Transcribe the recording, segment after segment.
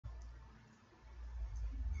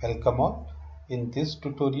Welcome all. In this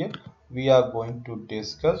tutorial, we are going to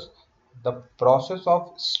discuss the process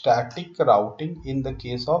of static routing in the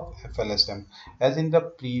case of FLSM. As in the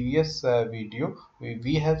previous video,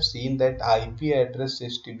 we have seen that IP address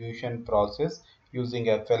distribution process using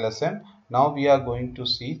FLSM. Now we are going to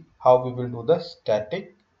see how we will do the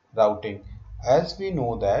static routing. As we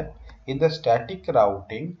know that in the static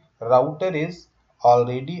routing, router is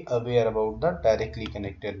already aware about the directly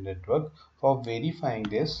connected network. For verifying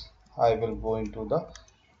this, I will go into the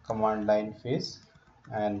command line phase,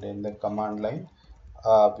 and in the command line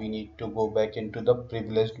we need to go back into the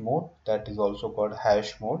privileged mode, that is also called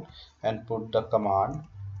hash mode, and put the command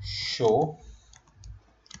show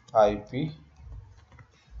IP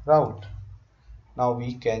route. Now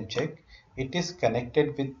we can check it is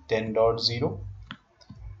connected with 10.0,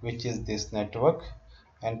 which is this network,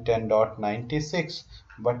 and 10.96,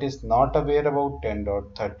 but is not aware about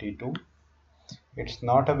 10.32. It's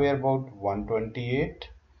not aware about 128,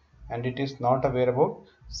 and it is not aware about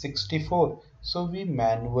 64. So we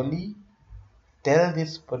manually tell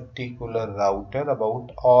this particular router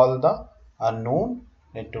about all the unknown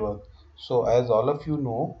network. So as all of you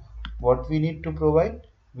know, what we need to provide?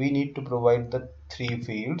 We need to provide the three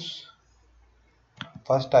fields.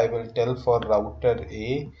 First I will tell for router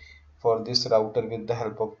A, for this router with the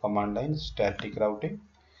help of command line static routing.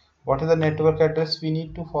 What is the network address we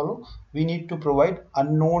need to follow? We need to provide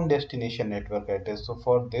unknown destination network address. So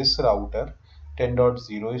for this router,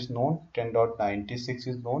 10.0 is known, 10.96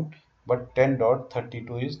 is known, but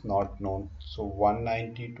 10.32 is not known. So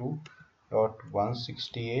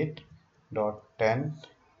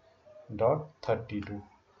 192.168.10.32.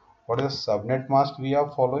 What is the subnet mask we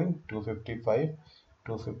are following? 255,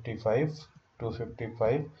 255,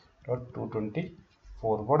 255.224.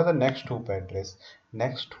 What is the next hoop address?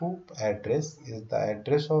 Next hoop address is the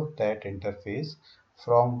address of that interface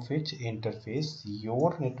from which interface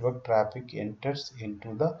your network traffic enters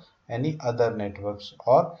into the any other networks,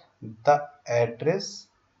 or the address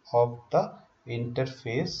of the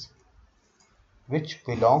interface which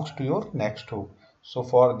belongs to your next hoop. So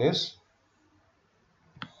for this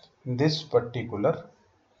particular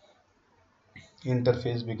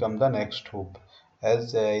interface become the next hoop.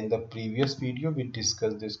 As in the previous video we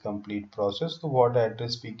discussed this complete process. So what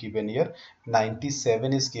address we given here?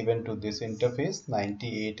 97 is given to this interface,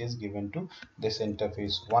 98 is given to this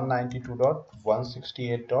interface.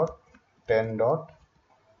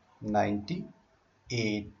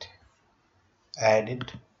 192.168.10.98. add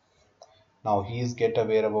it. Now he is get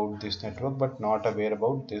aware about this network but not aware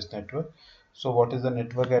about this network. So what is the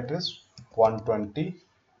network address?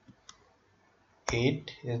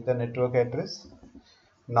 128 is the network address.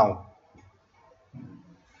 Now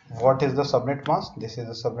what is the subnet mask? This is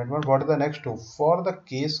the subnet mask. What is the next hoop? For the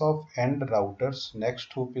case of end routers,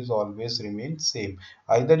 next hoop is always remain same.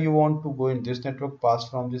 Either you want to go in this network, pass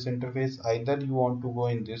from this interface, either you want to go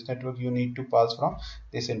in this network, you need to pass from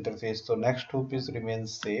this interface. So next hoop is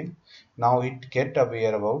remains same. Now it get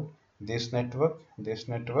aware about this network,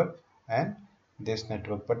 and this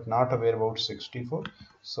network, but not aware about 64.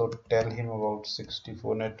 So tell him about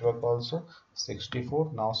 64 network also.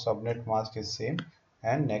 64. Now subnet mask is same,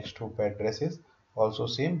 and next hoop address is also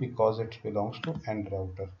same because it belongs to end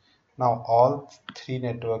router. Now all three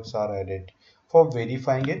networks are added. For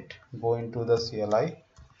verifying it, go into the CLI,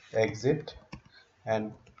 exit,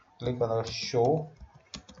 and click on the show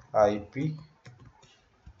IP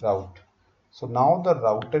route. So now the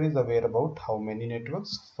router is aware about how many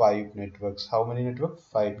networks? 5 networks. How many networks?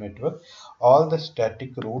 5 networks. All the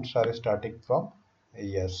static routes are static from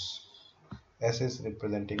S. S is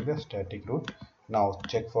representing the static route. Now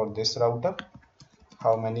check for this router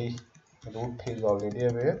how many route is already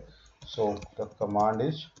aware. So the command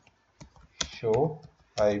is show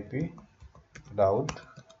IP route.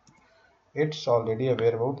 It's already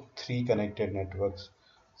aware about 3 connected networks.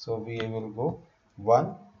 So we will go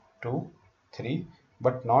 1, 2, 3,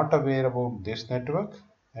 but not aware about this network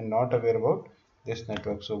and not aware about this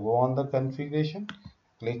network. So go on the configuration,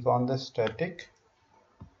 click on the static,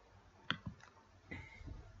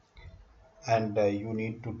 and you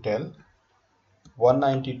need to tell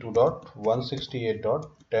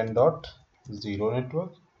 192.168.10.0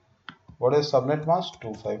 network. What is subnet mask?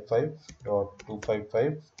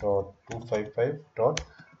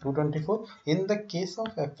 255.255.255.224. In the case of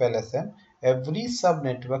FLSM, every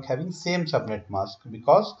subnetwork having same subnet mask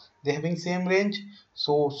because they having same range.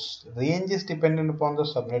 So range is dependent upon the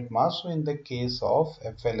subnet mask. So in the case of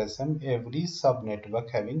FLSM, every subnetwork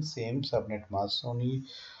having same subnet mask. Only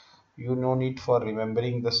you no need for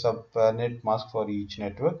remembering the subnet mask for each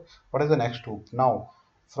network. What is the next hoop? Now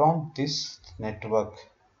from this network,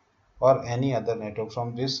 or any other network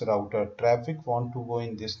from this router, traffic want to go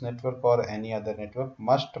in this network or any other network,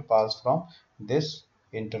 must pass from this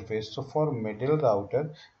interface. So for middle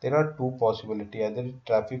router, there are two possibilities: either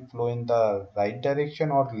traffic flow in the right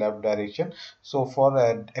direction or left direction. So for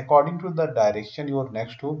according to the direction, your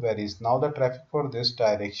next hoop varies. Now the traffic for this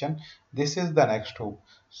direction, this is the next hoop.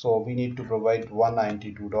 So we need to provide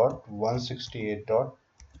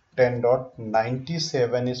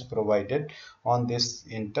 192.168.10.97 is provided on this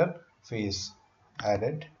interface.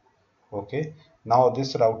 Added. Okay, now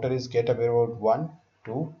this router is get aware about 1,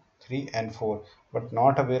 2, 3 and 4, but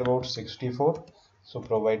not aware about 64. So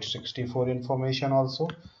provide 64 information also.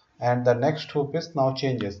 And the next hoop is now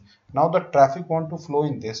changes. Now the traffic want to flow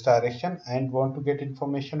in this direction and want to get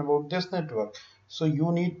information about this network. So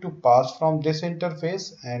you need to pass from this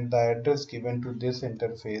interface, and the address given to this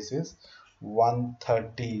interface is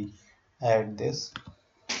 130. Add this.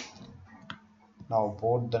 Now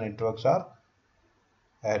both the networks are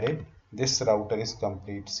added. This router is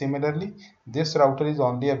complete. Similarly, this router is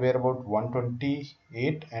only aware about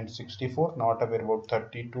 128 and 64, not aware about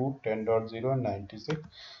 32, 10.0 and 96.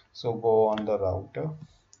 So go on the router,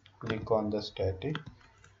 click on the static.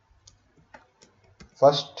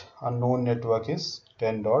 First unknown network is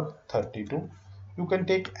 10.32. You can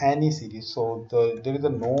take any series. So there is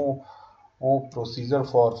no procedure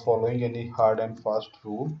for following any hard and fast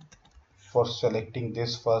rule for selecting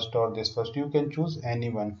this first or this first. You can choose any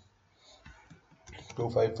one.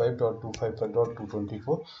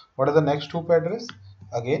 255.255.224. What is the next hoop address?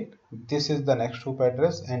 Again, this is the next hoop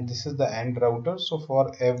address and this is the end router. So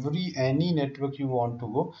for any network you want to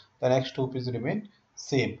go, the next hoop is remain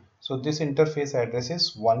same. So this interface address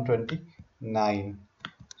is 129.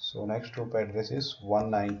 So next hoop address is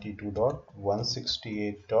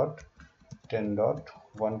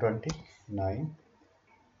 192.168.10.129.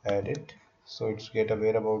 Add it. So it's get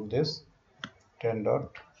aware about this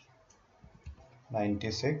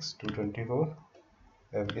 10.96 to 24.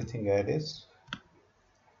 Everything add is,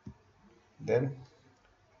 then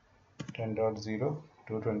 10.0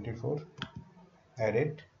 to 24. Add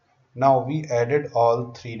it. Now we added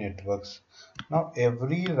all three networks. Now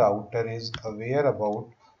every router is aware about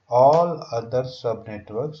all other sub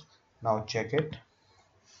networks. Now check it.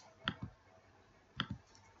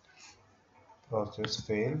 Process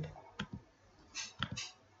failed.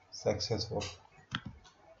 Successful.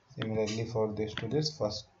 Similarly for this to this,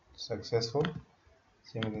 first successful.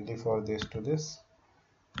 Similarly for this to this,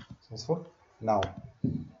 successful. Now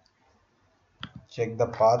check the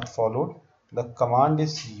path followed. The command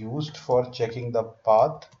is used for checking the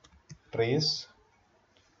path trace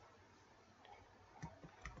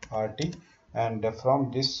RT, and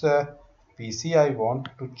from this PC I want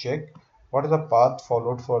to check what is the path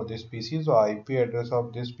followed for this PC. So IP address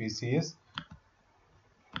of this PC is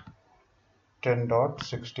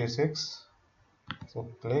 10.66. So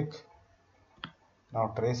click. Now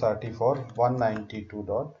trace RT for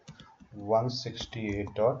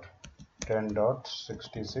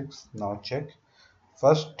 192.168.10.66. Now check.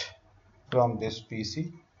 First, from this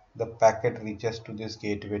PC, the packet reaches to this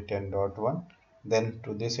gateway 10.1, then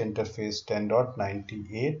to this interface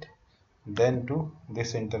 10.98, then to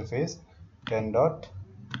this interface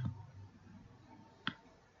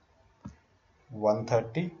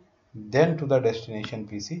 10.130, then to the destination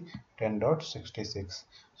PC 10.66.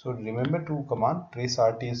 So remember to command trace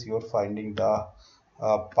RT is your finding the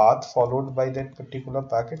path followed by that particular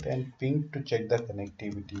packet, and ping to check the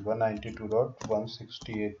connectivity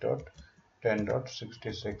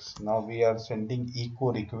 192.168.10.66. Now we are sending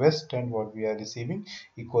echo request and what we are receiving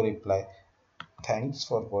echo reply. Thanks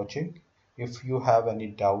for watching. If you have any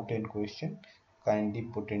doubt and question, kindly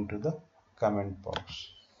put into the comment box.